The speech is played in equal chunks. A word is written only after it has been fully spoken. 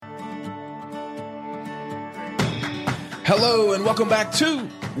Hello and welcome back to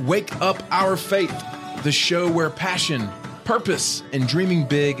Wake Up Our Faith, the show where passion, purpose, and dreaming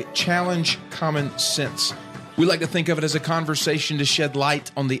big challenge common sense. We like to think of it as a conversation to shed light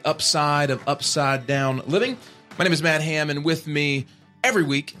on the upside of upside down living. My name is Matt Ham, and with me every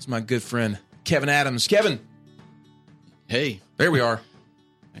week is my good friend Kevin Adams. Kevin. Hey. There we are.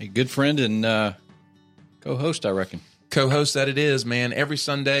 A good friend and co-host, I reckon. Co-host that it is, man. Every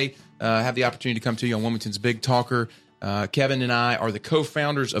Sunday, I have the opportunity to come to you on Wilmington's Big Talker. Kevin and I are the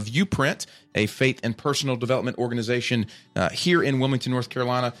co-founders of UPrint, a faith and personal development organization here in Wilmington, North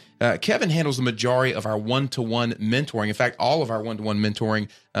Carolina. Kevin handles the majority of our one-to-one mentoring. In fact, all of our one-to-one mentoring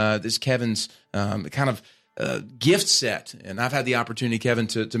is Kevin's gift set. And I've had the opportunity, Kevin,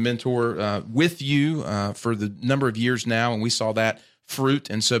 to mentor with you for the number of years now, and we saw that fruit,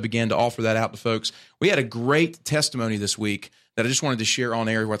 and so began to offer that out to folks. We had a great testimony this week that I just wanted to share on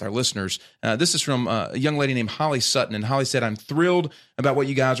air with our listeners. This is from a young lady named Holly Sutton, and Holly said, "I'm thrilled about what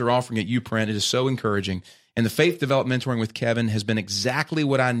you guys are offering at UPrint. It is so encouraging, and the faith development mentoring with Kevin has been exactly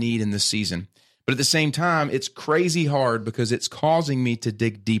what I need in this season. But at the same time, it's crazy hard because it's causing me to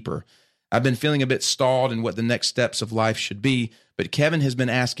dig deeper. I've been feeling a bit stalled in what the next steps of life should be, but Kevin has been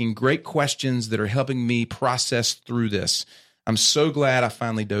asking great questions that are helping me process through this. I'm so glad I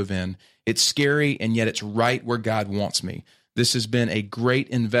finally dove in. It's scary, and yet it's right where God wants me. This has been a great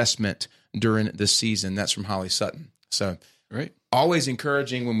investment during this season." That's from Holly Sutton. So, right. Always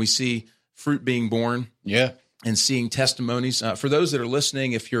encouraging when we see fruit being born. Yeah. And seeing testimonies. For those that are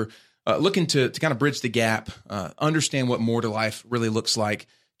listening, if you're looking to kind of bridge the gap, understand what more to life really looks like,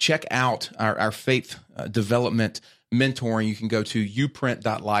 check out our faith development mentoring. You can go to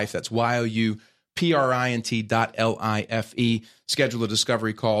uprint.life. That's YOUPRINT.LIFE. Schedule a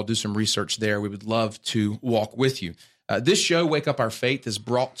discovery call, do some research there. We would love to walk with you. This show, Wake Up Our Faith, is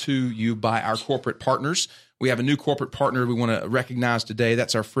brought to you by our corporate partners. We have a new corporate partner we want to recognize today.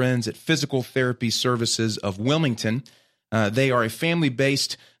 That's our friends at Physical Therapy Services of Wilmington. They are a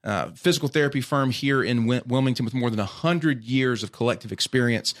family-based physical therapy firm here in Wilmington with more than 100 years of collective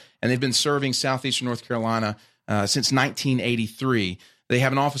experience, and they've been serving southeastern North Carolina since 1983. They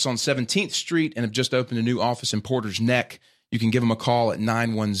have an office on 17th Street and have just opened a new office in Porter's Neck. You can give them a call at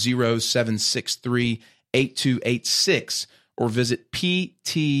 910-763-8286 or visit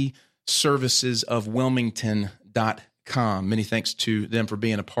ptservicesofwilmington.com. Many thanks to them for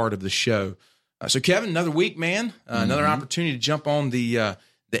being a part of the show. So, Kevin, another week, man. Another opportunity to jump on the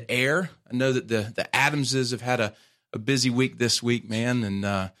air. I know that the Adamses have had a busy week this week, man, and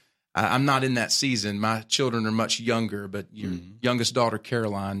I'm not in that season. My children are much younger, but your youngest daughter,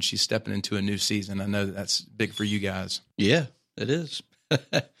 Caroline, she's stepping into a new season. I know that's big for you guys. Yeah, it is.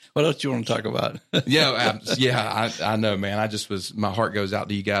 What else do you want to talk about? I know, man. My heart goes out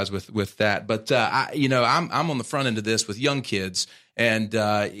to you guys with that. But I'm on the front end of this with young kids, and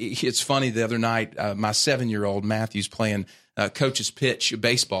it's funny. The other night, my 7-year-old Matthew's playing coach's pitch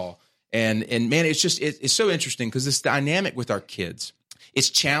baseball, and man, it's so interesting because this dynamic with our kids. It's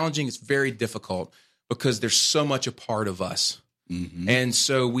challenging. It's very difficult because there's so much a part of us. Mm-hmm. And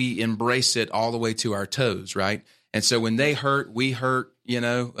so we embrace it all the way to our toes, right? And so when they hurt, we hurt,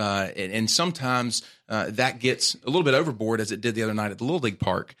 and sometimes that gets a little bit overboard as it did the other night at the Little League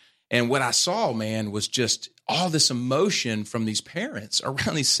Park. And what I saw, man, was just all this emotion from these parents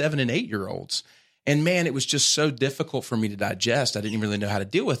around these 7 and 8-year-olds. And man, it was just so difficult for me to digest. I didn't really know how to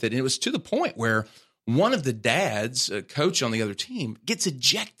deal with it. And it was to the point where one of the dads, a coach on the other team, gets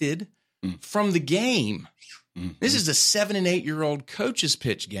ejected from the game. Mm-hmm. This is a 7 and 8-year-old coach's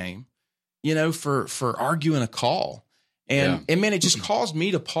pitch game, for arguing a call. And man, it just caused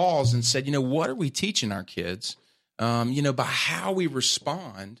me to pause and said, what are we teaching our kids, by how we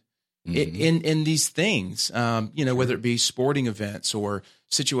respond in these things, whether it be sporting events or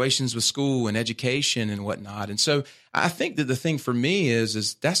situations with school and education and whatnot. And so I think that the thing for me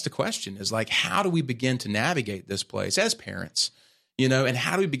is that's the question is like, how do we begin to navigate this place as parents, and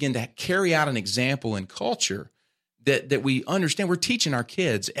how do we begin to carry out an example in culture that we understand we're teaching our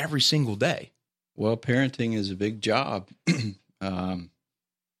kids every single day? Well, parenting is a big job. I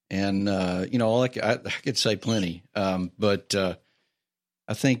could say plenty. But I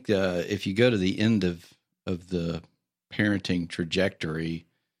think if you go to the end of the parenting trajectory,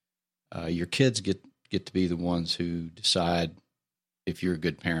 your kids get to be the ones who decide if you're a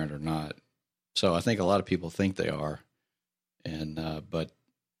good parent or not. So I think a lot of people think they are, but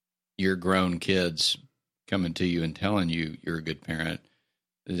your grown kids coming to you and telling you you're a good parent,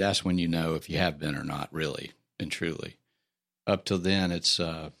 that's when you know if you have been or not, really and truly. Up till then, it's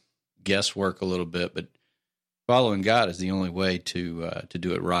guesswork a little bit, but following God is the only way to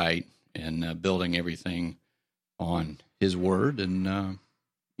do it right, and building everything on His Word and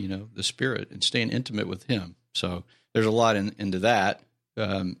the Spirit, and staying intimate with Him. So there's a lot into that,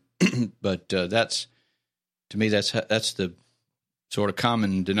 but that's, to me, that's the sort of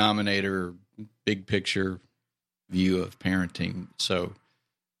common denominator, big picture view of parenting. So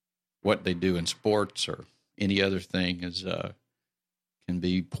what they do in sports or any other thing is can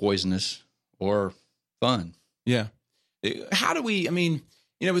be poisonous or fun. Yeah. How do we, when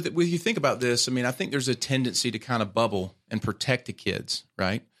you think about this, I think there's a tendency to kind of bubble and protect the kids,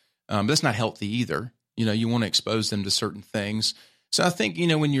 right? But that's not healthy either. You want to expose them to certain things. So I think,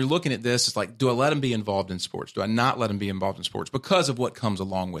 when you're looking at this, it's like, do I let them be involved in sports? Do I not let them be involved in sports because of what comes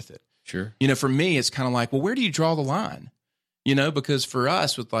along with it? Sure. For me, it's kind of like, well, where do you draw the line? Because for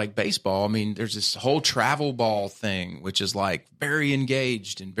us with like baseball, there's this whole travel ball thing, which is like very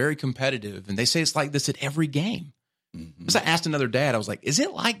engaged and very competitive. And they say it's like this at every game. Mm-hmm. Because I asked another dad, I was like, is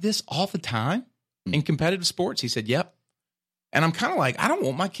it like this all the time in competitive sports? He said, yep. And I'm kind of like, I don't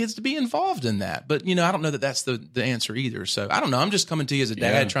want my kids to be involved in that. But, I don't know that that's the answer either. So I don't know. I'm just coming to you as a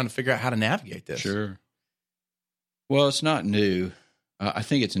dad trying to figure out how to navigate this. Sure. Well, it's not new. I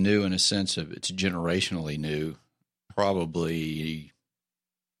think it's new in a sense of it's generationally new. Probably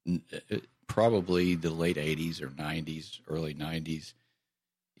the late 80s or 90s, early 90s.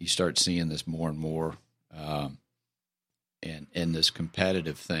 You start seeing this more and more. And this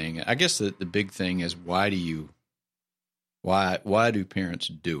competitive thing. I guess the big thing is why do parents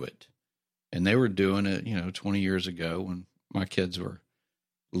do it? And they were doing it, 20 years ago when my kids were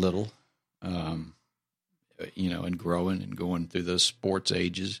little, and growing and going through those sports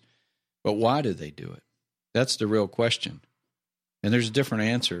ages. But why do they do it? That's the real question. And there's different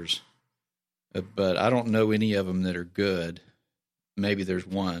answers, but I don't know any of them that are good. Maybe there's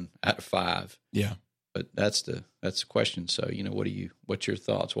one out of 5. Yeah. But that's the question. So, what's your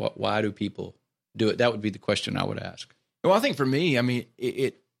thoughts? Why do people do it? That would be the question I would ask. Well, I think for me,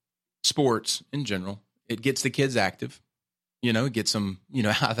 sports in general, it gets the kids active. It gets them,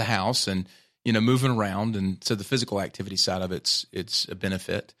 out of the house and, moving around. And so the physical activity side of it's a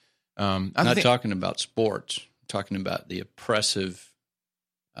benefit. I'm not talking about sports. I'm talking about the oppressive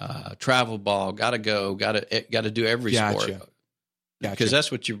travel ball. Got to go. Got to do every sport. Because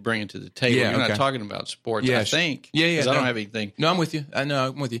that's what you're bringing to the table. Yeah, you're not talking about sports, I think. Yeah. Because I don't have anything. No, I'm with you. I know,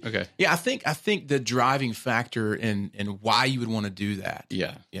 I'm with you. Okay. Yeah, I think the driving factor in why you would want to do that,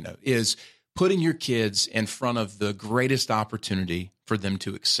 is putting your kids in front of the greatest opportunity for them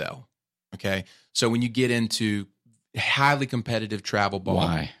to excel. Okay. So when you get into highly competitive travel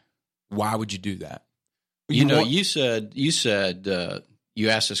ball, why would you do that? You said you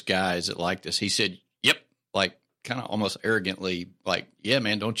asked this guy, is it like this? He said, yep, like kind of almost arrogantly, like, yeah,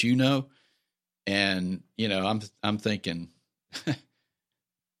 man, don't you know? And, I'm thinking,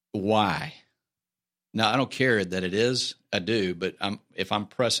 why? Now, I don't care that it is, I do, but if I'm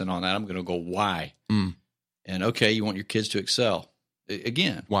pressing on that, I'm going to go, why? And okay, you want your kids to excel.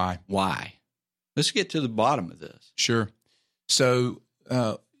 Again, why? Let's get to the bottom of this. Sure. So,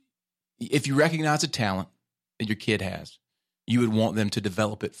 if you recognize a talent that your kid has, you would want them to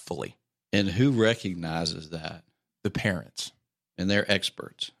develop it fully. And who recognizes that? The parents. And they're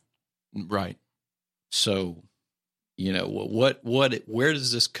experts. Right. So, where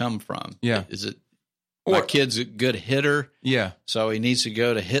does this come from? Yeah. Is it my kid's a good hitter? Yeah. So he needs to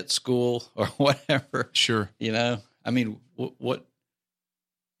go to hit school or whatever. Sure. What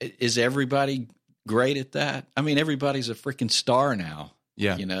is everybody great at that? Everybody's a freaking star now.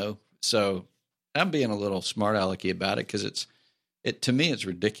 Yeah. So I'm being a little smart alecky about it because to me, it's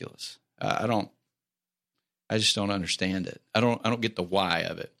ridiculous. I just don't understand it. I don't get the why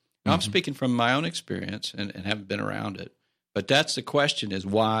of it. Now, I'm speaking from my own experience and haven't been around it. But that's the question is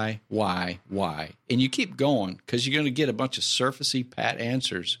why? And you keep going because you're going to get a bunch of surfacey, pat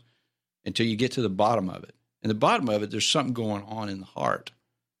answers until you get to the bottom of it. And the bottom of it, there's something going on in the heart.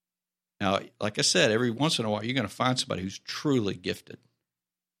 Now, like I said, every once in a while, you're going to find somebody who's truly gifted.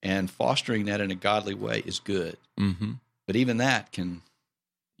 And fostering that in a godly way is good. Mm-hmm. But even that can,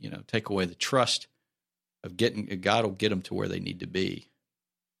 take away the trust of God will get them to where they need to be.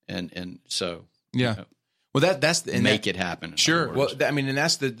 And so, well, that's make it happen. Sure. Well, and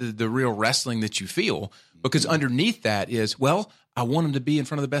that's the real wrestling that you feel because underneath that is, I want them to be in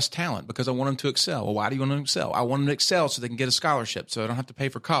front of the best talent because I want them to excel. Well, why do you want them to excel? I want them to excel so they can get a scholarship so I don't have to pay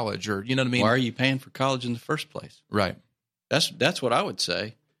for college or, you know what I mean? Why are you paying for college in the first place? Right. That's what I would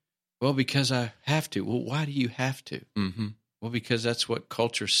say. Well, because I have to. Well, why do you have to? Mm-hmm. Well, because that's what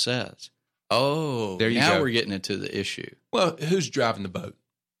culture says. Oh, there you now go. We're getting into the issue. Well, who's driving the boat?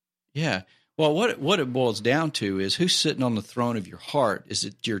 Yeah. Well, what it boils down to is who's sitting on the throne of your heart. Is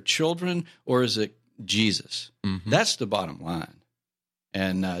it your children or is it Jesus. Mm-hmm. That's the bottom line.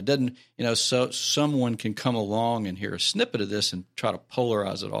 And doesn't, so someone can come along and hear a snippet of this and try to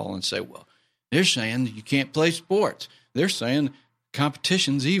polarize it all and say, well, they're saying you can't play sports. They're saying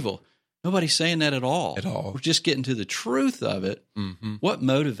competition's evil. Nobody's saying that at all. At all. We're just getting to the truth of it. Mm-hmm. What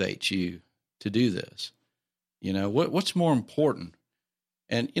motivates you to do this? What's more important?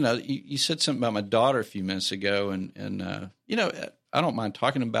 And, you said something about my daughter a few minutes ago, and I don't mind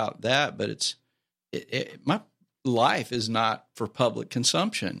talking about that, but my life is not for public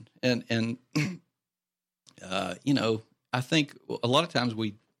consumption. And I think a lot of times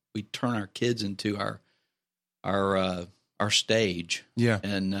we turn our kids into our stage. Yeah.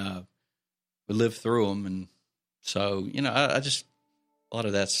 And we live through them. And so, I just, a lot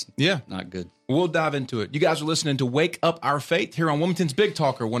of that's not good. We'll dive into it. You guys are listening to Wake Up Our Faith here on Wilmington's Big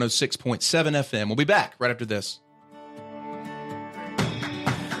Talker 106.7 FM. We'll be back right after this.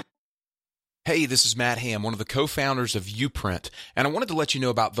 Hey, this is Matt Ham, one of the co-founders of Uprint, and I wanted to let you know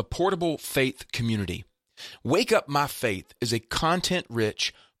about the Portable Faith Community. Wake Up My Faith is a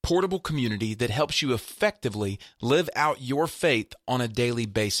content-rich, portable community that helps you effectively live out your faith on a daily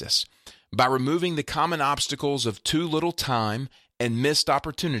basis. By removing the common obstacles of too little time and missed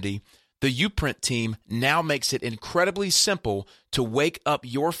opportunity, the Uprint team now makes it incredibly simple to wake up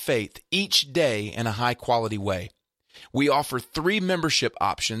your faith each day in a high-quality way. We offer 3 membership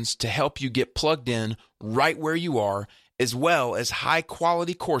options to help you get plugged in right where you are, as well as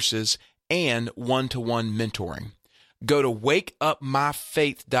high-quality courses and one-to-one mentoring. Go to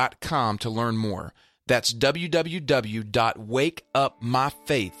wakeupmyfaith.com to learn more. That's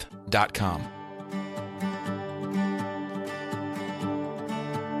www.wakeupmyfaith.com.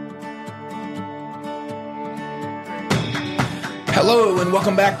 Hello and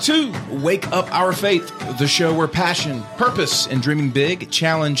welcome back to Wake Up Our Faith, the show where passion, purpose, and dreaming big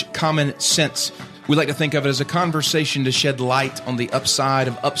challenge common sense. We like to think of it as a conversation to shed light on the upside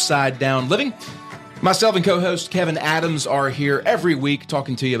of upside-down living. Myself and co-host Kevin Adams are here every week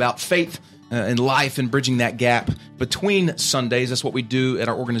talking to you about faith and life and bridging that gap between Sundays. That's what we do at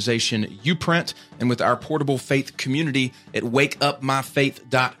our organization Uprint and with our portable faith community at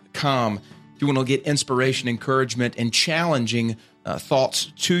wakeupmyfaith.com. If you want to get inspiration, encouragement, and challenging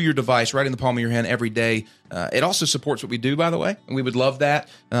thoughts to your device right in the palm of your hand every day. It also supports what we do, by the way, and we would love that.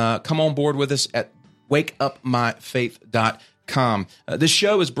 Come on board with us at wakeupmyfaith.com. This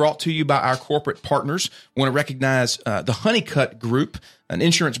show is brought to you by our corporate partners. I want to recognize the Honeycutt Group, an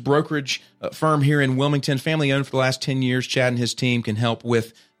insurance brokerage firm here in Wilmington, family-owned for the last 10 years. Chad and his team can help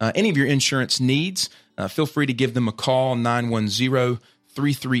with any of your insurance needs. Feel free to give them a call,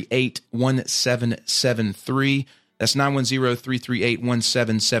 910-338-1773. That's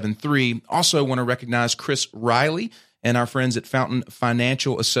 910-338-1773. Also want to recognize Chris Riley and our friends at Fountain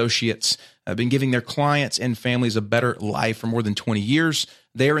Financial Associates. Have been giving their clients and families a better life for more than 20 years.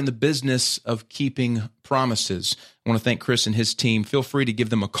 They are in the business of keeping promises. I want to thank Chris and his team. Feel free to give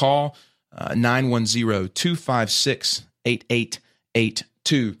them a call,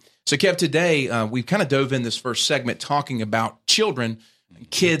 910-256-8882. So, Kev, today we've kind of dove in this first segment talking about children,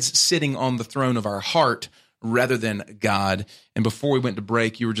 kids sitting on the throne of our heart rather than God. And before we went to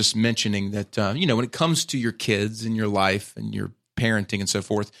break, you were just mentioning that, when it comes to your kids and your life and your parenting and so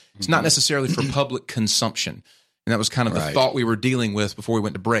forth, it's not necessarily for public consumption. And that was kind of the thought we were dealing with before we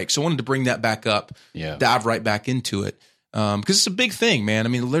went to break. So I wanted to bring that back up, dive right back into it. Because it's a big thing, man. I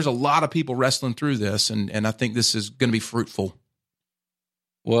mean, there's a lot of people wrestling through this, and I think this is going to be fruitful.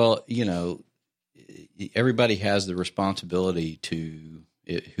 Well, everybody has the responsibility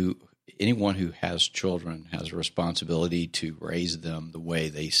anyone who has children has a responsibility to raise them the way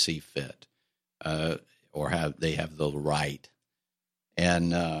they see fit, or they have the right.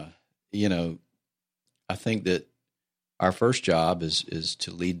 And, I think that our first job is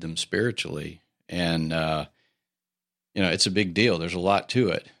to lead them spiritually. And, it's a big deal. There's a lot to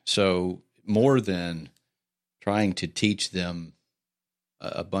it. So more than trying to teach them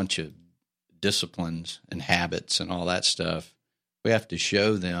a bunch of disciplines and habits and all that stuff, we have to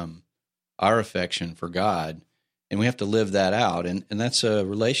show them our affection for God, and we have to live that out. And that's a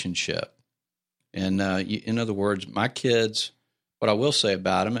relationship. And in other words, my kids, what I will say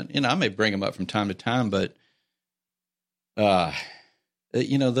about them, and I may bring them up from time to time, but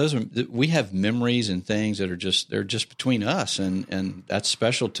we have memories and things that they're just between us, and that's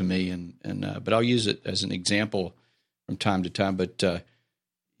special to me. But I'll use it as an example from time to time. But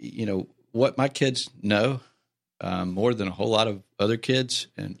what my kids know more than a whole lot of other kids,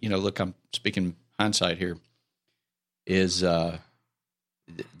 and look, I'm speaking hindsight here, is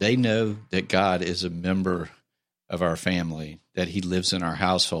they know that God is a member of our family, that He lives in our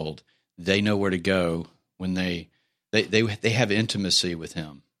household. they know where to go when they have intimacy with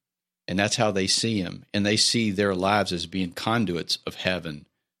him. And that's how they see him. And they see their lives as being conduits of heaven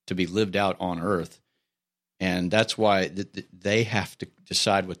to be lived out on earth. And that's why they have to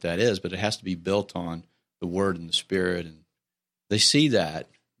decide what that is, but it has to be built on the Word and the Spirit. And they see that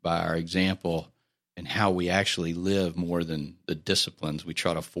by our example and how we actually live more than the disciplines we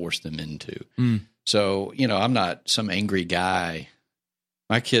try to force them into. So, I'm not some angry guy.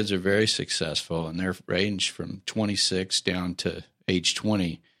 My kids are very successful, and they're ranged from 26 down to age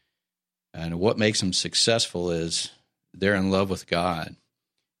 20. And what makes them successful is they're in love with God,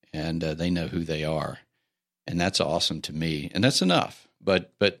 and they know who they are. And that's awesome to me. And that's enough.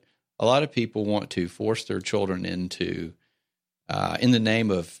 But a lot of people want to force their children into, in the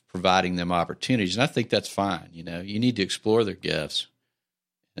name of providing them opportunities. And I think that's fine. You need to explore their gifts,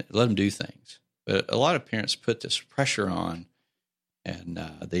 let them do things. But a lot of parents put this pressure on, and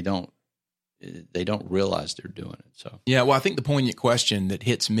they don't realize they're doing it. So yeah, well, I think the poignant question that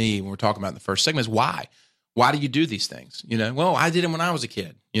hits me when we're talking about in the first segment is why? Why do you do these things? Well, I did them when I was a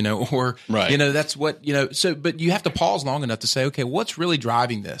kid, or, right. That's what, so, but you have to pause long enough to say, okay, what's really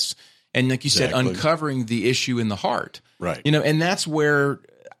driving this? And like you said, uncovering the issue in the heart. Right. And that's where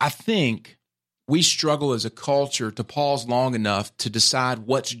I think we struggle as a culture to pause long enough to decide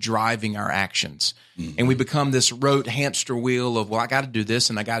what's driving our actions. Mm-hmm. And we become this rote hamster wheel of, well, I got to do this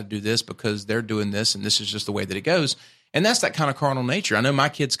and I got to do this because they're doing this and this is just the way that it goes. And that's that kind of carnal nature. I know my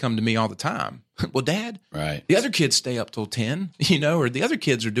kids come to me all the time. Well, Dad, right. The other kids stay up till 10, or the other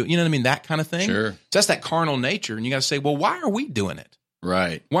kids are doing, you know what I mean? That kind of thing. Sure. So that's that carnal nature. And you got to say, well, why are we doing it?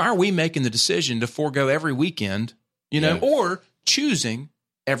 Right. Why are we making the decision to forego every weekend, or choosing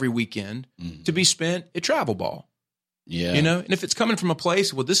every weekend to be spent at travel ball? Yeah. And if it's coming from a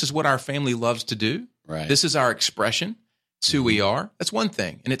place, well, this is what our family loves to do. Right. This is our expression. It's who we are. That's one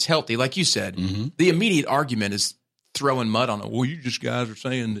thing. And it's healthy. Like you said, the immediate argument is throwing mud on it. Well, you just guys are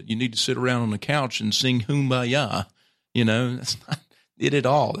saying that you need to sit around on the couch and sing Kumbaya. That's not it at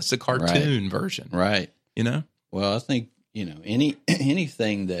all. It's a cartoon version. Right. Well, I think,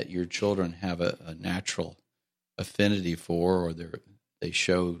 anything that your children have a natural affinity for, or they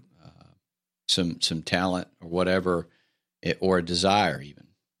show some talent or whatever, or a desire even.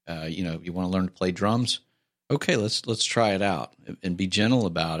 You want to learn to play drums? Okay, let's try it out and be gentle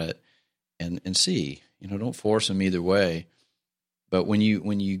about it and see. Don't force them either way. But when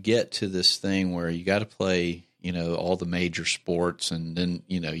you get to this thing where you got to play, all the major sports, and then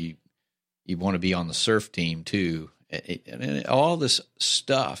you want to be on the surf team too, and all this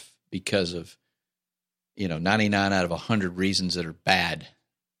stuff because of 99 out of 100 reasons that are bad,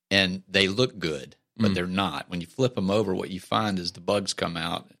 and they look good, but they're not. When you flip them over, what you find is the bugs come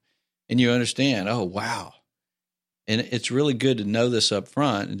out, and you understand. Oh, wow. And it's really good to know this up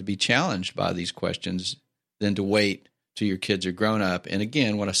front and to be challenged by these questions than to wait till your kids are grown up. And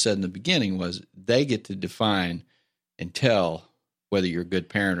again, what I said in the beginning was they get to define and tell whether you're a good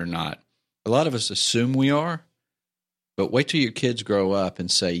parent or not. A lot of us assume we are, but wait till your kids grow up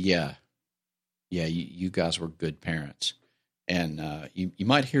and say, yeah, you guys were good parents. And you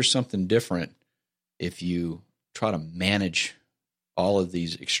might hear something different if you try to manage all of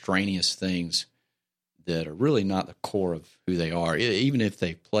these extraneous things that are really not the core of who they are. Even if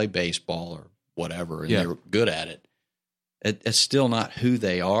they play baseball or whatever and they're good at it, it's still not who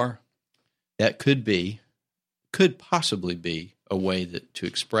they are. That could possibly be a way to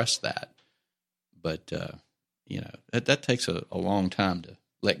express that. But, that takes a long time to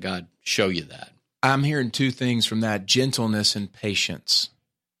let God show you that. I'm hearing two things from that: gentleness and patience,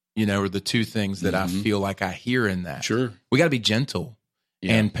 are the two things that I feel like I hear in that. Sure. We got to be gentle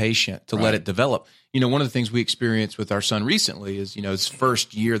and patient to let it develop. One of the things we experienced with our son recently is, his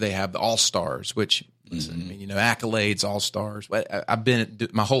first year they have the All-Stars, which, accolades, All-Stars. I've been,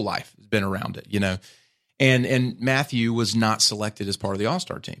 my whole life has been around it, and Matthew was not selected as part of the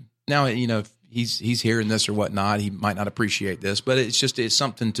All-Star team. Now, he's hearing this or whatnot, he might not appreciate this, but it's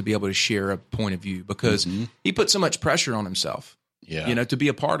something to be able to share a point of view because he put so much pressure on himself, to be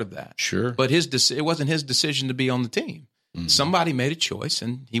a part of that. Sure. But it wasn't his decision to be on the team. Somebody made a choice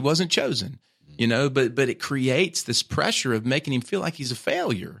and he wasn't chosen, but it creates this pressure of making him feel like he's a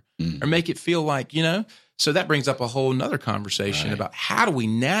failure or make it feel like, so that brings up a whole nother conversation about how do we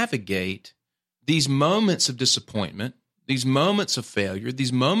navigate these moments of disappointment, these moments of failure,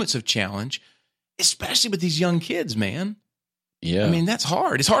 these moments of challenge, especially with these young kids, man. Yeah. I mean, that's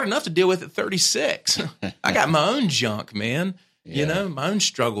hard. It's hard enough to deal with at 36. I got my own junk, man. My own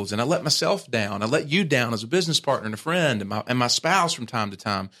struggles, and I let myself down. I let you down as a business partner and a friend, and my spouse from time to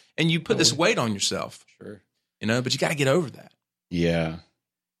time. And you put this weight on yourself. Sure. But you got to get over that. Yeah.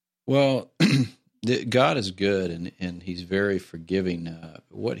 Well, God is good, and He's very forgiving.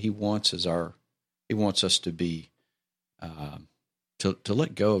 What He wants is He wants us to be to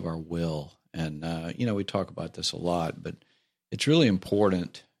let go of our will. And we talk about this a lot, but it's really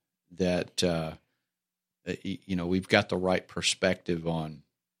important that we've got the right perspective on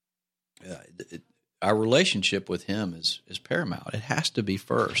our relationship with Him is paramount. It has to be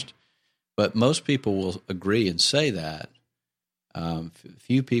first. But most people will agree and say that.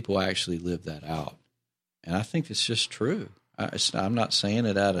 Few people actually live that out. And I think it's just true. I'm not saying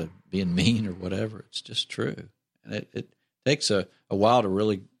it out of being mean or whatever. It's just true. And it takes a while to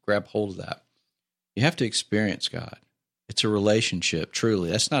really grab hold of that. You have to experience God. It's a relationship, truly.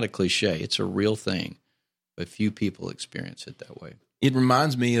 That's not a cliche. It's a real thing. But few people experience it that way. It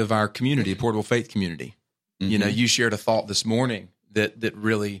reminds me of our community, Portable Faith community. Mm-hmm. You shared a thought this morning that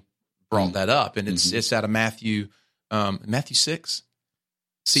really brought that up, and it's out of Matthew 6.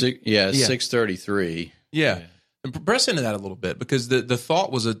 6:33. Yeah. And press into that a little bit, because the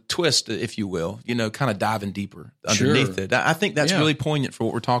thought was a twist, if you will, kind of diving deeper underneath it. I think that's really poignant for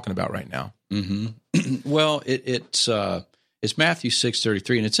what we're talking about right now. Mm-hmm. Well, it's Matthew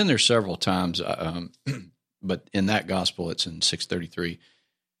 6:33, and it's in there several times. But in that gospel, it's in 6:33.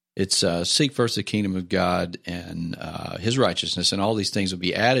 It's seek first the kingdom of God and His righteousness, and all these things will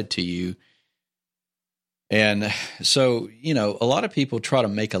be added to you. And so, a lot of people try to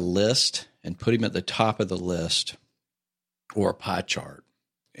make a list and put Him at the top of the list, or a pie chart,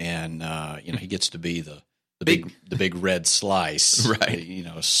 and He gets to be the big red slice, right?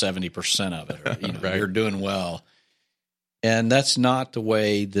 70% of it, or, right. You're doing well, and that's not the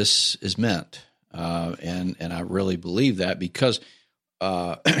way this is meant. And I really believe that, because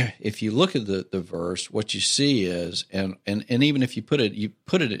if you look at the verse, what you see is, and even if you put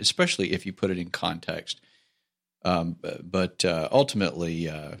it, especially if you put it in context, but ultimately,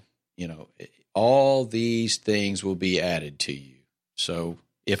 all these things will be added to you. So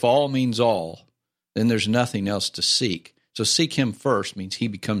if all means all, then there's nothing else to seek. So seek Him first means He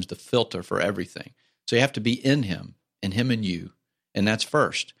becomes the filter for everything. So you have to be in Him, and Him in you, and that's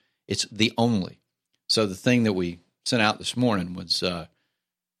first. It's the only. So the thing that we sent out this morning was,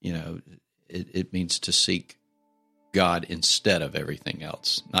 it means to seek God instead of everything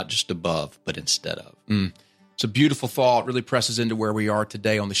else, not just above, but instead of. It's a beautiful thought. Really presses into where we are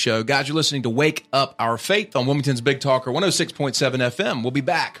today on the show. Guys, you're listening to Wake Up Our Faith on Wilmington's Big Talker, 106.7 FM. We'll be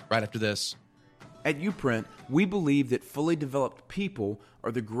back right after this. At Uprint, we believe that fully developed people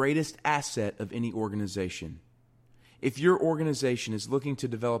are the greatest asset of any organization. If your organization is looking to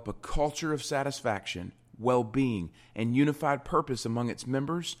develop a culture of satisfaction, well-being, and unified purpose among its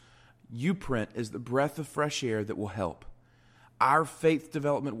members, Uprint is the breath of fresh air that will help. Our faith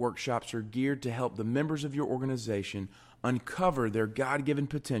development workshops are geared to help the members of your organization uncover their God-given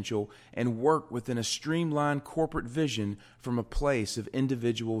potential and work within a streamlined corporate vision from a place of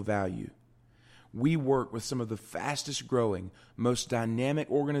individual value. We work with some of the fastest growing, most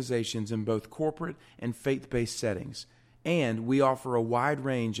dynamic organizations in both corporate and faith-based settings, and we offer a wide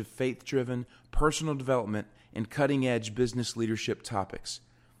range of faith-driven, personal development, and cutting-edge business leadership topics.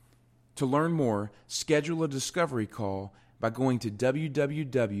 To learn more, schedule a discovery call by going to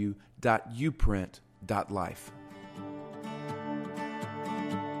www.uprint.life.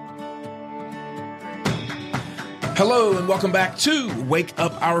 Hello and welcome back to Wake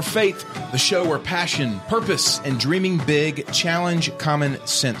Up Our Faith, the show where passion, purpose, and dreaming big challenge common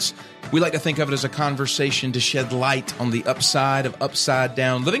sense. We like to think of it as a conversation to shed light on the upside of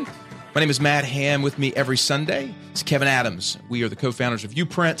upside-down living. My name is Matt Ham. With me every Sunday is Kevin Adams. We are the co-founders of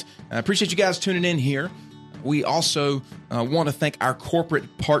Uprint. I appreciate you guys tuning in here. We also want to thank our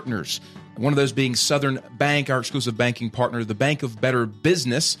corporate partners, one of those being Southern Bank, our exclusive banking partner, the Bank of Better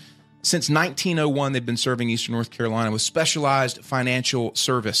Business. Since 1901, they've been serving Eastern North Carolina with specialized financial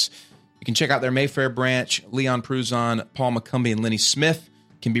service. You can check out their Mayfair branch. Leon Pruzon, Paul McCumbee, and Lenny Smith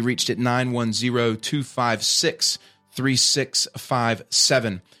can be reached at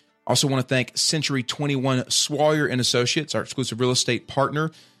 910-256-3657. Also want to thank Century 21 Swalyer & Associates, our exclusive real estate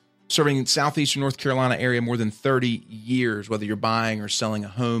partner, serving Southeastern North Carolina area more than 30 years. Whether you're buying or selling a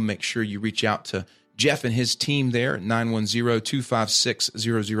home, make sure you reach out to Jeff and his team there at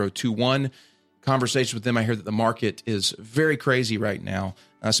 910-256-0021. Conversations with them, I hear that the market is very crazy right now.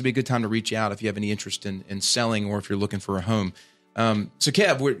 So it'd be a good time to reach out if you have any interest in selling or if you're looking for a home. So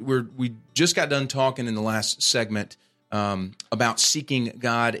Kev, we just got done talking in the last segment about seeking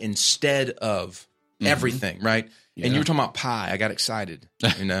God instead of everything, right? Yeah. And you were talking about pie. I got excited,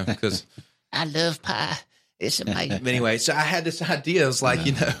 because I love pie. It's amazing. Anyway, so I had this idea. It's like,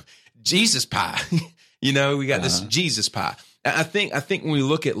 Jesus pie. We got this Jesus pie. I think when we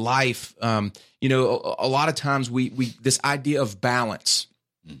look at life, you know, a lot of times we this idea of balance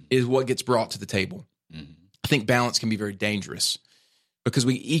is what gets brought to the table. I think balance can be very dangerous because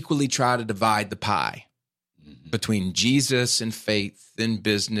we equally try to divide the pie between Jesus and faith and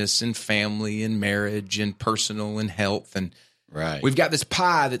business and family and marriage and personal and health. And we've got this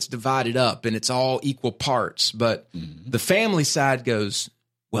pie that's divided up and it's all equal parts. But the family side goes,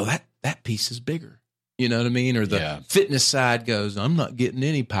 well, that piece is bigger. You know what I mean? Or the fitness side goes, I'm not getting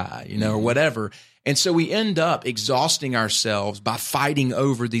any pie, you know, or whatever. And so we end up exhausting ourselves by fighting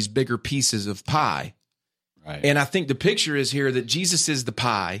over these bigger pieces of pie. Right. And I think the picture is here that Jesus is the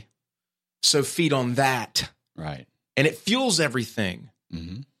pie, so feed on that. Right. And it fuels everything.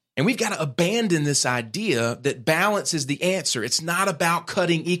 And we've got to abandon this idea that balance is the answer. It's not about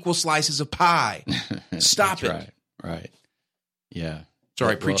cutting equal slices of pie. Stop it. Right. Yeah.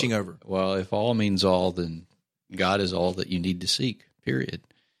 Sorry, preaching over. Well, if all means all, then God is all that you need to seek, period.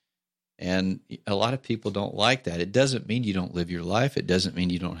 And a lot of people don't like that. It doesn't mean you don't live your life. It doesn't mean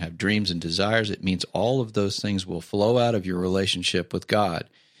you don't have dreams and desires. It means all of those things will flow out of your relationship with God.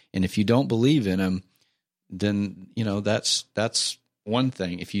 And if you don't believe in Him, then, you know, that's one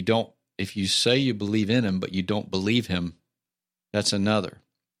thing. If you say you believe in Him, but you don't believe Him, that's another.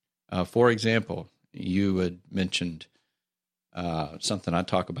 For example, you had mentioned something I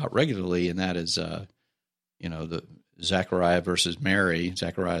talk about regularly, and that is, you know, the Zechariah versus Mary.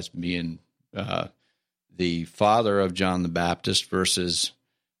 Zechariah being the father of John the Baptist versus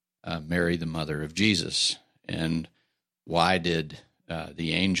Mary, the mother of Jesus. And why did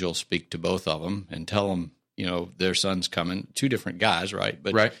the angel speak to both of them and tell them, you know, their son's coming? Two different guys, right?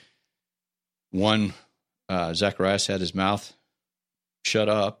 But one, Zacharias had his mouth shut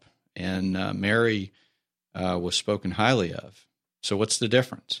up, and Mary was spoken highly of. So what's the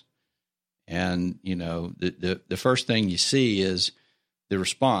difference? And, you know, the first thing you see is the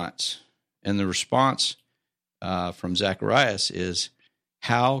response. And the response from Zacharias is,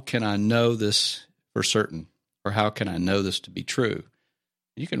 how can I know this for certain? Or how can I know this to be true?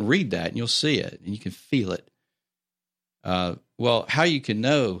 You can read that and you'll see it and you can feel it. Well, how you can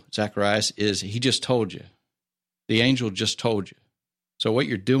know, Zacharias, is he just told you. The angel just told you. So what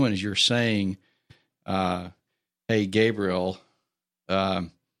you're doing is you're saying, hey, Gabriel,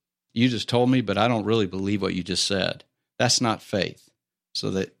 you just told me, but I don't really believe what you just said. That's not faith.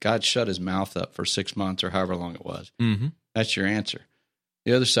 So that God shut his mouth up for 6 months or however long it was. That's your answer.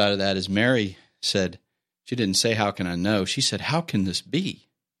 The other side of that is Mary said, she didn't say, how can I know? She said, how can this be?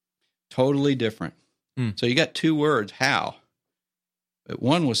 Totally different. So you got two words, how. But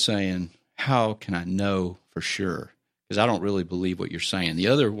one was saying, how can I know for sure? Because I don't really believe what you're saying. The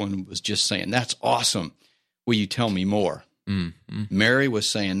other one was just saying, that's awesome. Will you tell me more? Mary was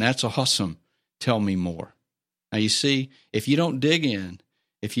saying, that's awesome. Tell me more. Now, you see, if you don't dig in,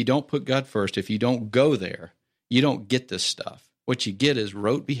 if you don't put God first, if you don't go there, you don't get this stuff. What you get is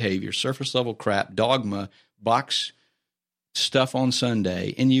rote behavior, surface level crap, dogma, box stuff on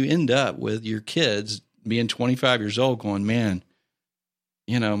Sunday, and you end up with your kids being 25 years old going, man,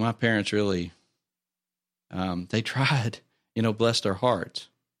 you know, my parents really, they tried, you know, bless their hearts.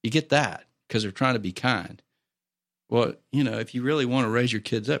 You get that because they're trying to be kind. Well, you know, if you really want to raise your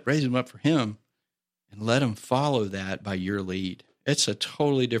kids up, raise them up for Him and let them follow that by your lead. It's a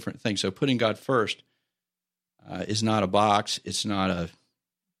totally different thing. So putting God first is not a box. It's not a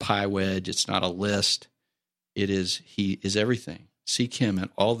pie wedge. It's not a list. It is, He is everything. Seek Him and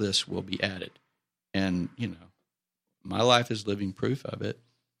all this will be added. And, you know, my life is living proof of it.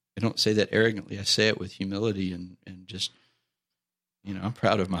 I don't say that arrogantly. I say it with humility and just, you know, I'm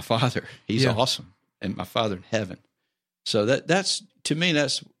proud of my Father. He's awesome. And my Father in heaven. So that's, to me,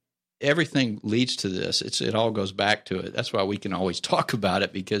 that's, everything leads to this. It all goes back to it. That's why we can always talk about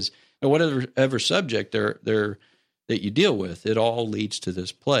it, because whatever subject that you deal with, it all leads to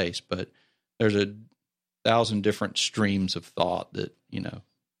this place. But there's 1,000 different streams of thought that, you know,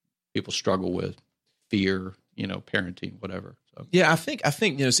 people struggle with, fear, you know, parenting, whatever. So. Yeah, I think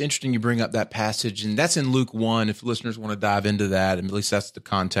you know, it's interesting you bring up that passage, and that's in Luke 1. If listeners want to dive into that, and at least that's the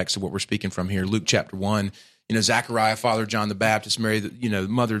context of what we're speaking from here. Luke chapter 1. You know, Zechariah, father John the Baptist, Mary, you know,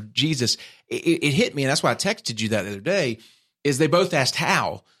 mother of Jesus. It hit me, and that's why I texted you that the other day, is they both asked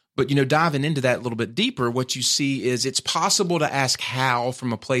how. But, you know, diving into that a little bit deeper, what you see is it's possible to ask how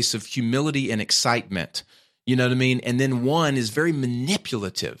from a place of humility and excitement. You know what I mean? And then one is very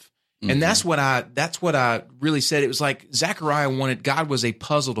manipulative. And that's what I really said. It was like Zechariah wanted, God was a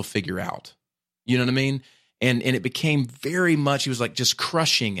puzzle to figure out. You know what I mean? And it became very much, he was like just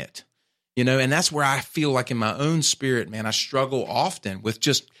crushing it. You know, and that's where I feel like in my own spirit, man, I struggle often with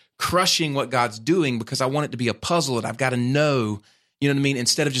just crushing what God's doing because I want it to be a puzzle that I've got to know, you know what I mean?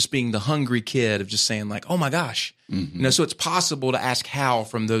 Instead of just being the hungry kid of just saying like, oh my gosh, so it's possible to ask how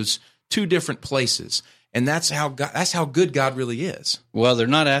from those two different places. And that's how good God really is. Well, they're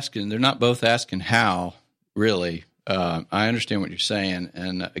not both asking how, really. I understand what you're saying.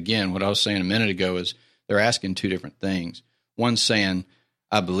 And again, what I was saying a minute ago is they're asking two different things. One's saying,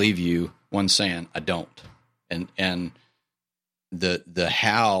 I believe you. One's saying, I don't. And the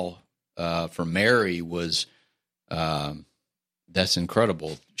how for Mary was, that's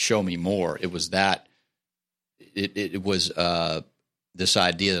incredible. Show me more. It was that, it was this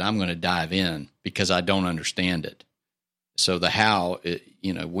idea that I'm going to dive in because I don't understand it. So the how,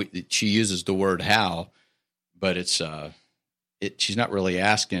 she uses the word how, but it's she's not really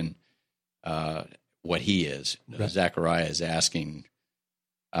asking what he is. Right. Zechariah is asking,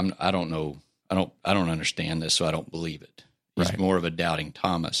 I don't know, I don't understand this, so I don't believe it. He's more of a doubting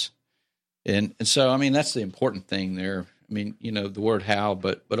Thomas, and so I mean that's the important thing there. I mean, the word how,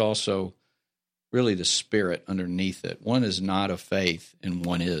 but also really the spirit underneath it. One is not of faith, and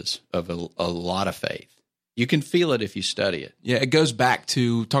one is of a lot of faith. You can feel it if you study it. Yeah, it goes back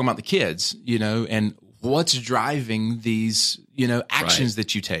to talking about the kids, and what's driving these, actions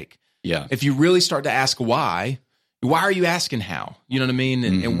that you take. Yeah. If you really start to ask why are you asking how? You know what I mean?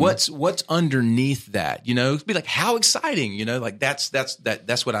 And what's underneath that? It'd be like, how exciting, like that's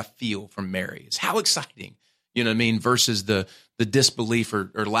what I feel from Mary. Is how exciting, you know what I mean? Versus the disbelief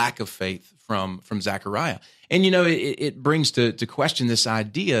or lack of faith from Zechariah. And, it brings to question this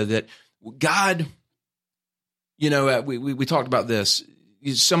idea that God, we talked about this.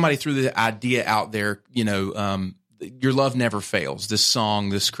 Somebody threw the idea out there, your love never fails. This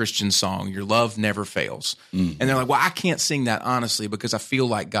song, this Christian song, your love never fails. And they're like, well, I can't sing that honestly because I feel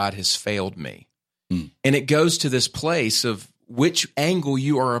like God has failed me. And it goes to this place of which angle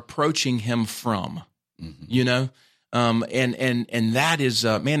you are approaching him from, and that is,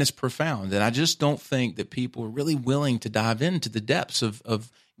 man, it's profound. And I just don't think that people are really willing to dive into the depths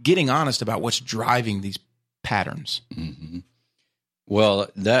of getting honest about what's driving these patterns. Well,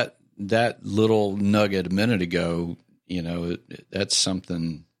 that little nugget a minute ago, that's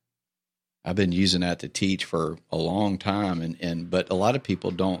something I've been using that to teach for a long time, but a lot of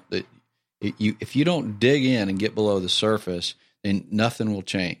people don't. If you don't dig in and get below the surface, then nothing will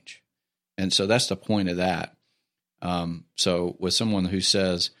change, and so that's the point of that. So with someone who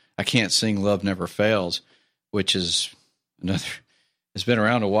says, "I can't sing Love Never Fails," which is another, it's been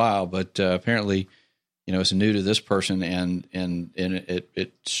around a while, but apparently. It's new to this person, and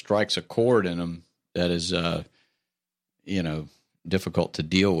it strikes a chord in them that is, difficult to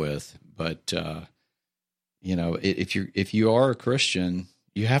deal with. But if you are a Christian,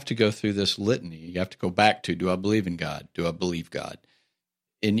 you have to go through this litany. You have to go back to: do I believe in God? Do I believe God?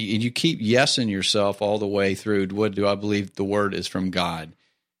 And you keep yesing yourself all the way through. What do I believe? The word is from God.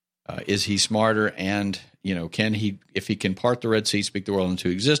 Is he smarter? And can he? If he can part the Red Sea, speak the world into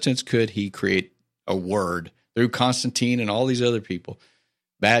existence, could he create a word through Constantine and all these other people,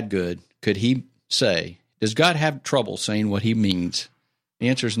 bad, good? Could he say, does God have trouble saying what he means? The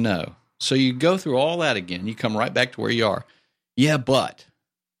answer is no. So you go through all that again. You come right back to where you are. Yeah, but.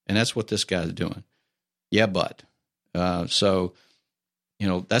 And that's what this guy's doing. Yeah, but. So,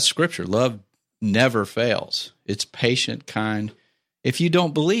 that's scripture. Love never fails. It's patient, kind. If you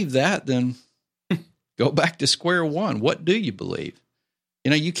don't believe that, then go back to square one. What do you believe?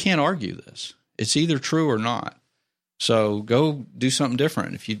 You can't argue this. It's either true or not. So go do something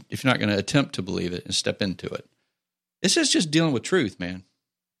different if you're not going to attempt to believe it and step into it. This is just dealing with truth, man.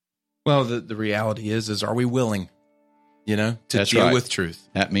 Well, the reality is are we willing, to That's deal right. with truth?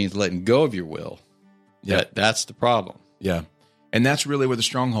 That means letting go of your will. Yeah. That's the problem. Yeah. And that's really where the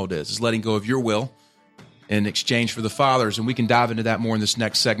stronghold is letting go of your will in exchange for the Father's. And we can dive into that more in this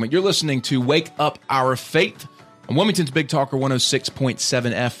next segment. You're listening to Wake Up Our Faith on Wilmington's Big Talker 106.7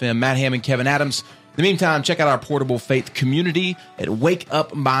 FM. Matt Hammond, Kevin Adams. In the meantime, check out our portable faith community at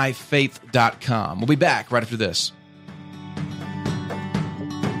wakeupmyfaith.com. We'll be back right after this.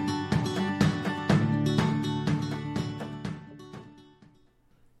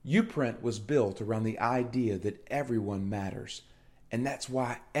 Uprint was built around the idea that everyone matters, and that's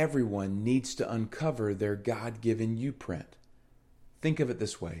why everyone needs to uncover their God-given Uprint. Think of it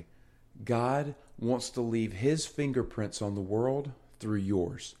this way. God wants to leave his fingerprints on the world through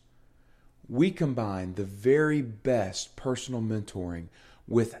yours. We combine the very best personal mentoring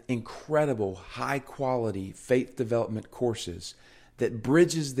with incredible high-quality faith development courses that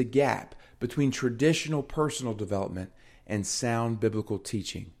bridges the gap between traditional personal development and sound biblical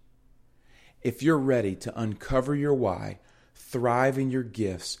teaching. If you're ready to uncover your why, thrive in your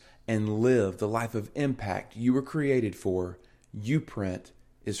gifts, and live the life of impact you were created for, Uprint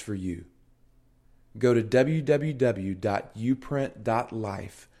is for you. Go to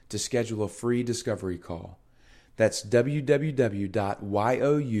www.uprint.life to schedule a free discovery call. That's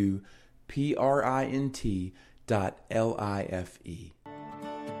www.youprint.life.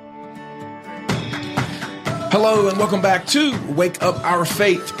 Hello and welcome back to Wake Up Our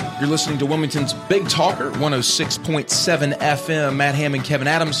Faith. You're listening to Wilmington's Big Talker, 106.7 FM. Matt Hammond, Kevin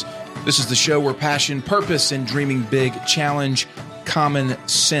Adams. This is the show where passion, purpose, and dreaming big challenge common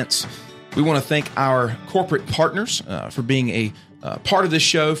sense. We want to thank our corporate partners for being a part of this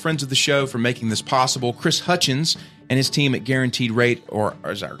show, friends of the show, for making this possible. Chris Hutchins and his team at Guaranteed Rate are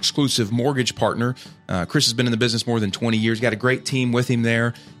as our exclusive mortgage partner. Chris has been in the business more than 20 years. Got a great team with him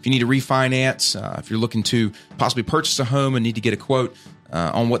there. If you need to refinance, if you're looking to possibly purchase a home and need to get a quote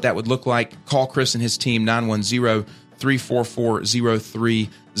on what that would look like, call Chris and his team,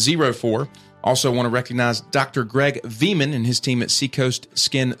 910-344-0304. Also want to recognize Dr. Greg Veman and his team at Seacoast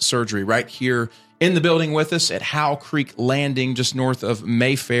Skin Surgery right here in the building with us at Howell Creek Landing, just north of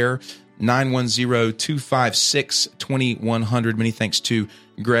Mayfair. 910-256-2100. Many thanks to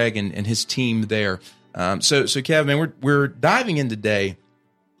Greg and his team there. So Kevin, we're diving in today.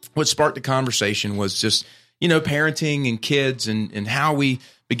 What sparked the conversation was just, parenting and kids and how we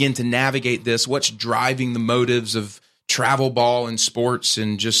begin to navigate this. What's driving the motives of travel ball and sports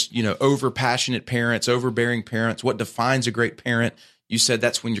and just, over passionate parents, overbearing parents. What defines a great parent? You said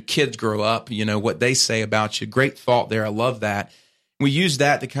that's when your kids grow up, what they say about you. Great thought there. I love that. We use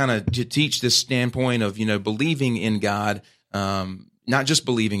that to kind of to teach this standpoint of, believing in God, not just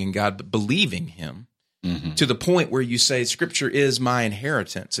believing in God, but believing him to the point where you say Scripture is my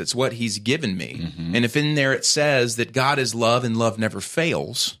inheritance. It's what he's given me. And if in there it says that God is love and love never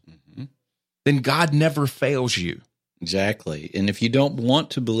fails, then God never fails you. Exactly. And if you don't want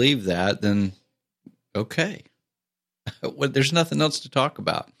to believe that, then okay. Well, there's nothing else to talk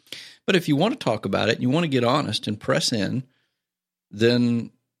about. But if you want to talk about it and you want to get honest and press in, then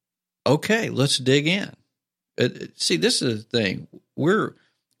okay, let's dig in. See, this is the thing. We're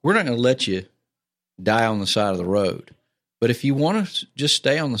not going to let you die on the side of the road. But if you want to just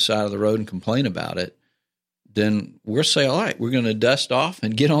stay on the side of the road and complain about it, then we'll say, all right, we're going to dust off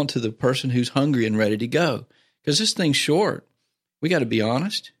and get on to the person who's hungry and ready to go. Because this thing's short. We got to be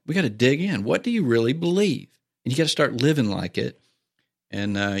honest. We got to dig in. What do you really believe? And you got to start living like it.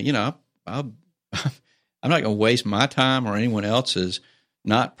 And, I'm not going to waste my time or anyone else's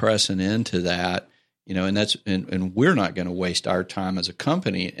not pressing into that, and we're not going to waste our time as a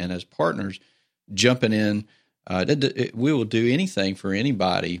company and as partners jumping in. We will do anything for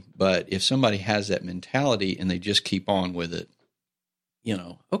anybody, but if somebody has that mentality and they just keep on with it,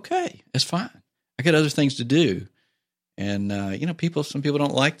 okay, that's fine. I got other things to do. And, some people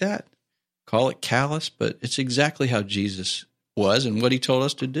don't like that. Call it callous, but it's exactly how Jesus was and what he told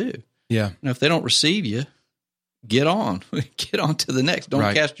us to do. Yeah. If they don't receive you, get on to the next.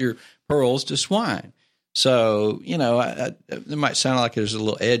 Don't cast your pearls to swine. So, it might sound like there's a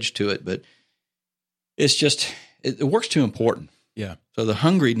little edge to it, but it's just, it work's too important. Yeah. So the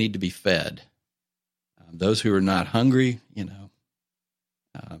hungry need to be fed. Those who are not hungry,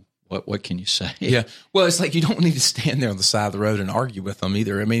 what can you say? Yeah. Well, it's like you don't need to stand there on the side of the road and argue with them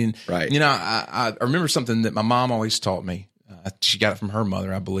either. I mean, right. I remember something that my mom always taught me. She got it from her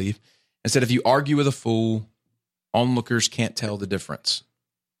mother, I believe. And said, if you argue with a fool, onlookers can't tell the difference.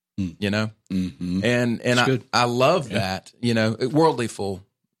 Mm-hmm. And I love that, worldly fool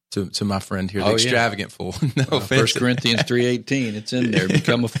to my friend here, the extravagant fool. No offense. 1 Corinthians 3:18, it's in there.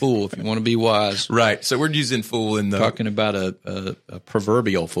 Become a fool if you want to be wise. Right. So we're using fool in the talking about a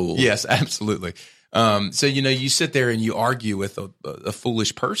proverbial fool. Yes, absolutely. So, you sit there and you argue with a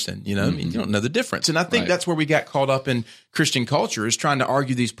foolish person, I mean, you don't know the difference. And I think that's where we got caught up in Christian culture, is trying to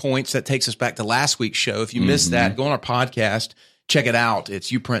argue these points. That takes us back to last week's show. If you missed that, go on our podcast, check it out.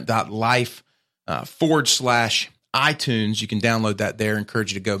 It's uprint.life /iTunes. You can download that there.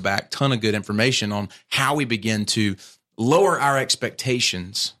 Encourage you to go back. Ton of good information on how we begin to lower our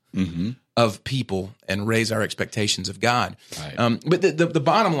expectations of people and raise our expectations of God. Right. But the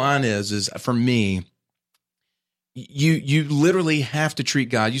bottom line is for me, you literally have to treat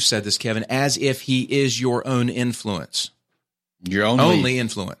God, you said this, Kevin, as if he is your own influence. Your only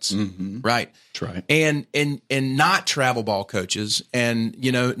influence. Right. That's right. And not travel ball coaches and,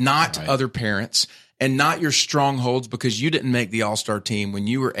 not other parents and not your strongholds because you didn't make the all-star team when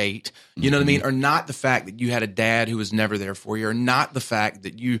you were 8, you know what I mean? Or not the fact that you had a dad who was never there for you, or not the fact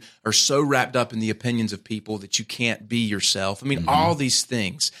that you are so wrapped up in the opinions of people that you can't be yourself. I mean, all these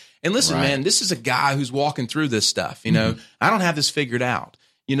things. And listen, man, this is a guy who's walking through this stuff, I don't have this figured out.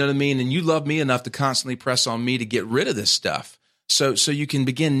 You know what I mean? And you love me enough to constantly press on me to get rid of this stuff. So you can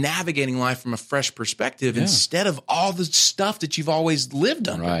begin navigating life from a fresh perspective instead of all the stuff that you've always lived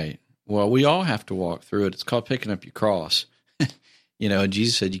under. Right. Well, we all have to walk through it. It's called picking up your cross. And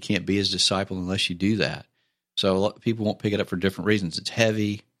Jesus said you can't be his disciple unless you do that. So a lot of people won't pick it up for different reasons. It's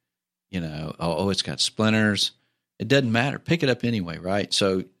heavy, it's got splinters. It doesn't matter. Pick it up anyway, right?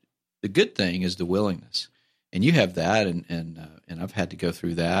 So the good thing is the willingness. And you have that, and I've had to go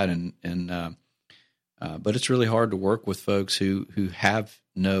through that, but it's really hard to work with folks who have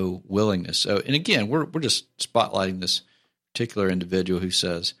no willingness. So, and again, we're just spotlighting this particular individual who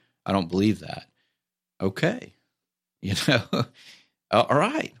says, "I don't believe that." Okay, all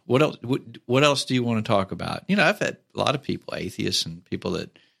right. What else? What else do you want to talk about? I've had a lot of people, atheists, and people that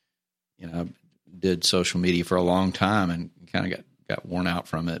did social media for a long time and kind of got worn out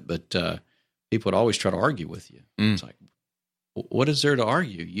from it, but people would always try to argue with you. It's like, what is there to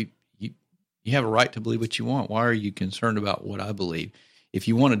argue? You have a right to believe what you want. Why are you concerned about what I believe? If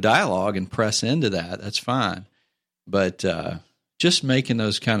you want a dialogue and press into that, that's fine. But just making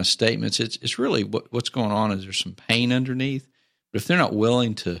those kind of statements, it's really what's going on is there's some pain underneath. But if they're not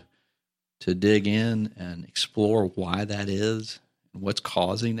willing to dig in and explore why that is and what's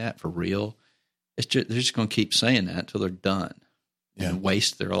causing that for real, they're just going to keep saying that until they're done and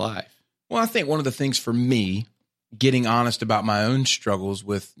waste their life. Well, I think one of the things for me, getting honest about my own struggles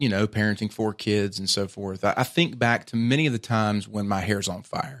with, parenting 4 kids and so forth, I think back to many of the times when my hair's on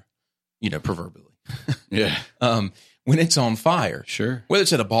fire, proverbially. Yeah. When it's on fire. Sure. Whether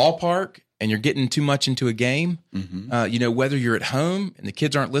it's at a ballpark and you're getting too much into a game, whether you're at home and the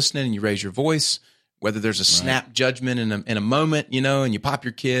kids aren't listening and you raise your voice, whether there's a snap judgment in a moment, and you pop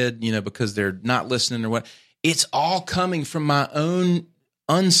your kid, because they're not listening or what, it's all coming from my own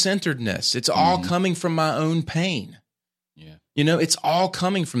uncenteredness. It's all coming from my own pain. Yeah. It's all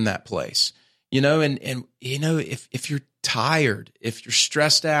coming from that place, and if you're tired, if you're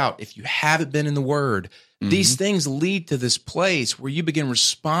stressed out, if you haven't been in the Word, these things lead to this place where you begin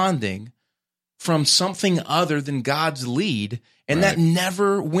responding from something other than God's lead, and that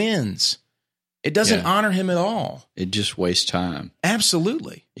never wins. It doesn't honor him at all. It just wastes time.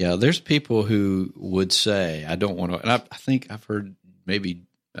 Absolutely. Yeah, there's people who would say, I don't want to, and I think I've heard maybe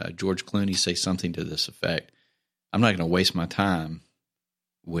George Clooney say something to this effect. I'm not going to waste my time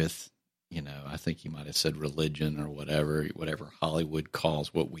with, I think he might have said religion or whatever Hollywood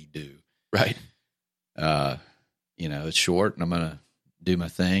calls what we do. Right. It's short and I'm going to do my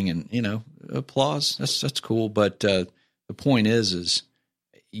thing and, applause. That's cool. But the point is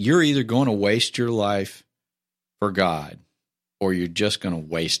you're either going to waste your life for God or you're just going to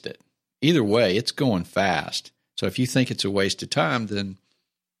waste it. Either way, it's going fast. So if you think it's a waste of time, then,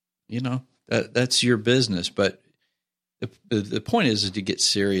 that's your business. But the point is to get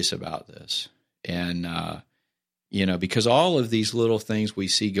serious about this. And, because all of these little things we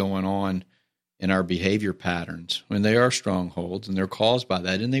see going on in our behavior patterns, when they are strongholds and they're caused by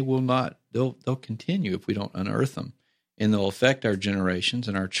that, and they'll continue if we don't unearth them. And they'll affect our generations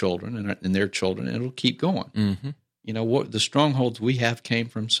and our children and their children, and it'll keep going. Mm-hmm. What the strongholds we have came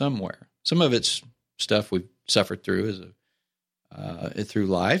from somewhere. Some of it's stuff we've suffered through through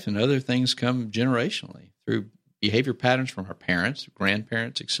life, and other things come generationally through behavior patterns from our parents,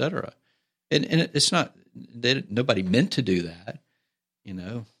 grandparents, etc. And it's not nobody meant to do that.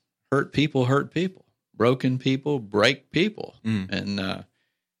 Hurt people, broken people, break people, and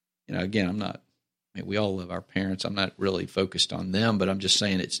again, we all love our parents. I'm not really focused on them, but I'm just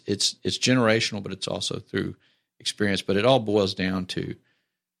saying it's generational, but it's also through experience. But it all boils down to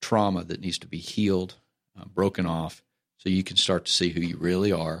trauma that needs to be healed, broken off, so you can start to see who you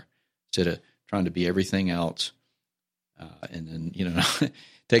really are instead of trying to be everything else. And then,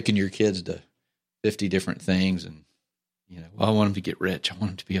 taking your kids to 50 different things and, I want them to get rich. I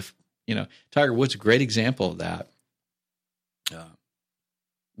want them to be Tiger Woods, a great example of that.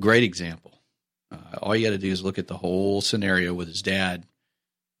 Great example. All you got to do is look at the whole scenario with his dad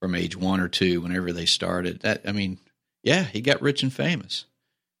from age 1 or 2, whenever they started. He got rich and famous,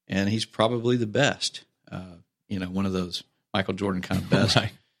 and he's probably the best. One of those Michael Jordan kind of best.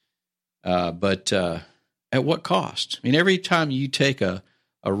 Right. But at what cost? I mean, every time you take a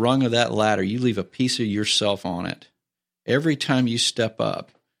rung of that ladder, you leave a piece of yourself on it. Every time you step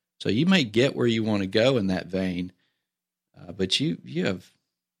up. So you may get where you want to go in that vein, but you have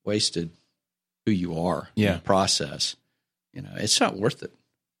wasted who you are in the process. It's not worth it.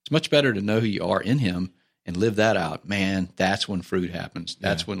 It's much better to know who you are in him and live that out. Man, that's when fruit happens.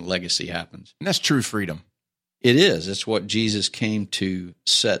 That's when legacy happens. And that's true freedom. It is. It's what Jesus came to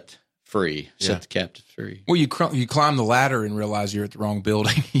set free, set the captive free. Well, you climb the ladder and realize you're at the wrong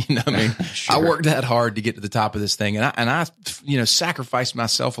building. I mean, Sure. I worked that hard to get to the top of this thing, and I sacrificed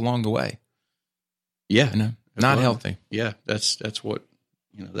myself along the way. Yeah, Not healthy. Yeah, that's what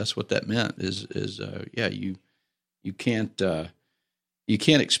that's what that meant. You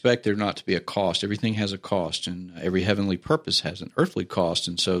can't expect there not to be a cost. Everything has a cost, and every heavenly purpose has an earthly cost,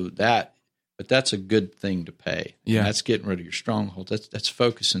 and so but that's a good thing to pay. Yeah, and that's getting rid of your stronghold. That's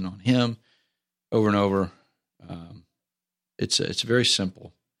focusing on Him over and over. It's very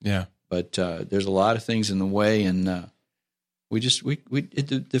simple. Yeah, but there's a lot of things in the way, and the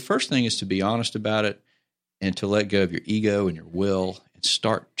first thing is to be honest about it and to let go of your ego and your will and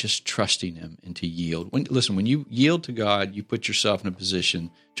start just trusting Him and to yield. When you yield to God, you put yourself in a position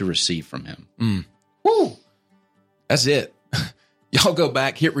to receive from Him. Woo! That's it. Y'all go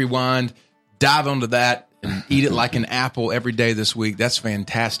back, hit rewind, dive onto that, and eat it like an apple every day this week. That's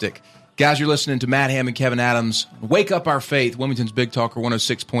fantastic. Guys, you're listening to Matt Ham and Kevin Adams. Wake Up Our Faith, Wilmington's Big Talker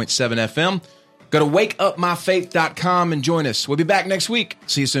 106.7 FM. Go to wakeupmyfaith.com and join us. We'll be back next week.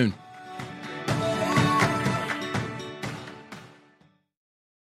 See you soon.